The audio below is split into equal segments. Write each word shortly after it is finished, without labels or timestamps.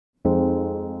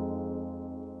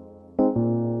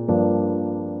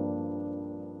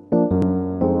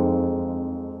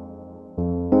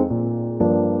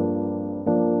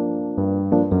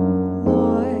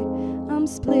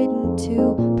split in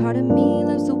two. Part of me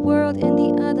loves the world and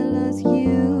the other loves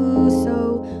you.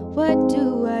 So what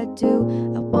do?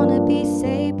 I wanna be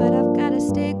safe, but I've gotta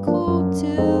stay cool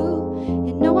too.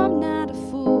 And no, I'm not a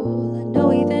fool. I know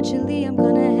eventually I'm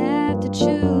gonna have to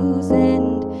choose.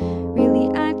 And really,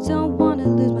 I don't wanna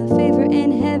lose my favor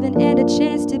in heaven and a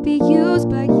chance to be used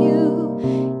by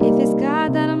you. If it's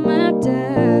God that I'm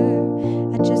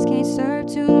after, I just can't serve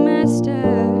two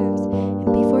masters.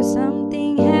 And before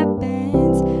something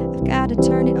happens, I've gotta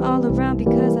turn it all around,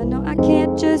 because I know I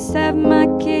can't just have my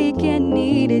cake and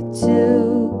eat it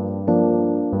too.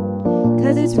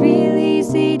 Cause it's real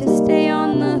easy to stay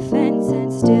on the fence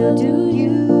and still do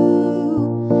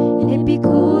you. And it'd be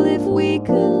cool if we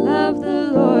could love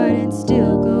the Lord and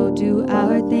still go do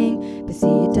our thing. But see,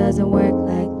 it doesn't work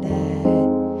like that.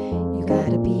 You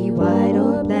gotta be white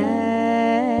or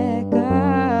black.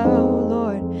 Oh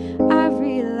Lord, I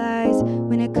realize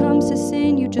when it comes to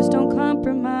sin, you just don't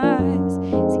compromise.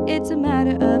 See, it's a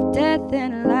matter of death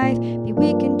and life. Be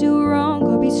weak and do wrong,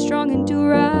 or be strong and do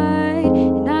right.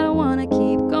 And I don't wanna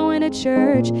keep going to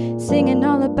church singing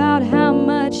all about how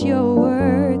much you're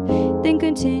worth, then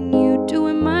continue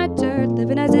doing my dirt,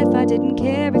 living as if I didn't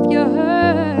care if you're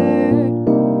hurt.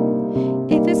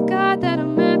 If it's God that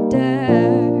I'm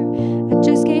after, I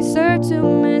just can't serve two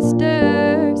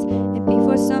masters. And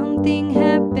before something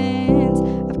happens,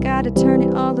 I've gotta turn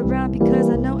it all around, because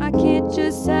I know I can't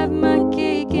just have my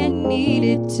cake and eat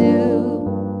it too.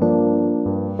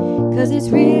 Cause it's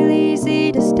real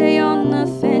easy to stay on the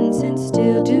fence and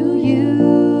still do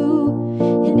you.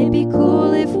 And it'd be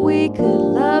cool if we could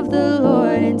love the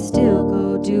Lord and still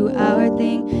go do our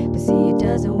thing. But see, it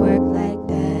doesn't work like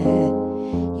that.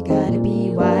 You gotta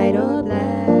be white or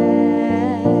black.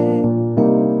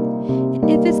 And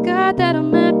if it's God that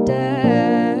I'm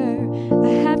after, I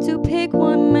have to pick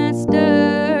one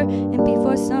master. And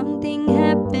before something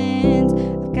happens,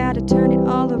 I've gotta turn it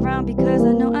all around, because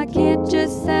I know I can't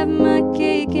just have my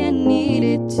cake and eat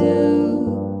it too.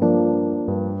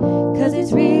 Cause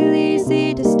it's real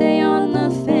easy to stay on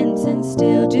the fence and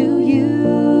still do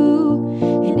you.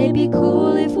 And it'd be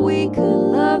cool if we could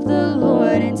love the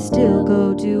Lord and still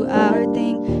go do our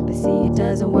thing.